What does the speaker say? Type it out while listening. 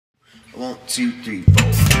1, 2, 3, 4.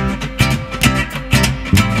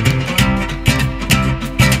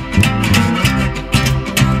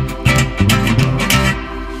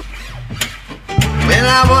 When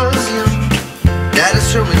I was young, Daddy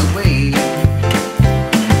showed me the way.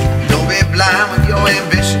 Don't be blind with your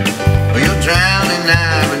ambition, or you'll drown in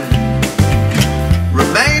irony.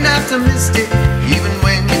 Remain optimistic, even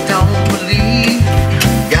when you don't believe.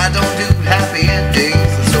 God don't do happy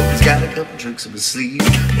endings, so he's got a couple tricks up his sleeve.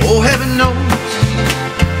 Oh, heaven knows,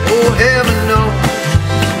 oh, heaven knows,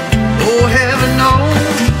 oh, heaven knows,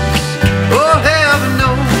 oh, heaven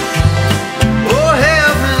knows, oh,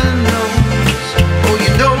 heaven knows, oh,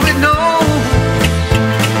 you know it knows.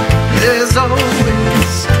 There's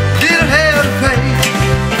always little hell to pay.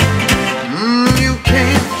 You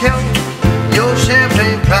can't help your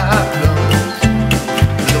champagne problems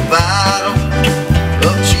with a bottle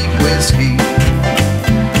of cheap whiskey.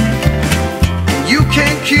 You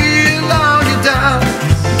can't kill all your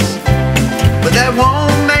doubts, but that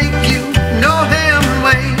won't make you no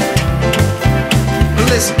Hemingway.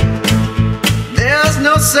 Listen, there's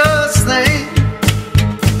no such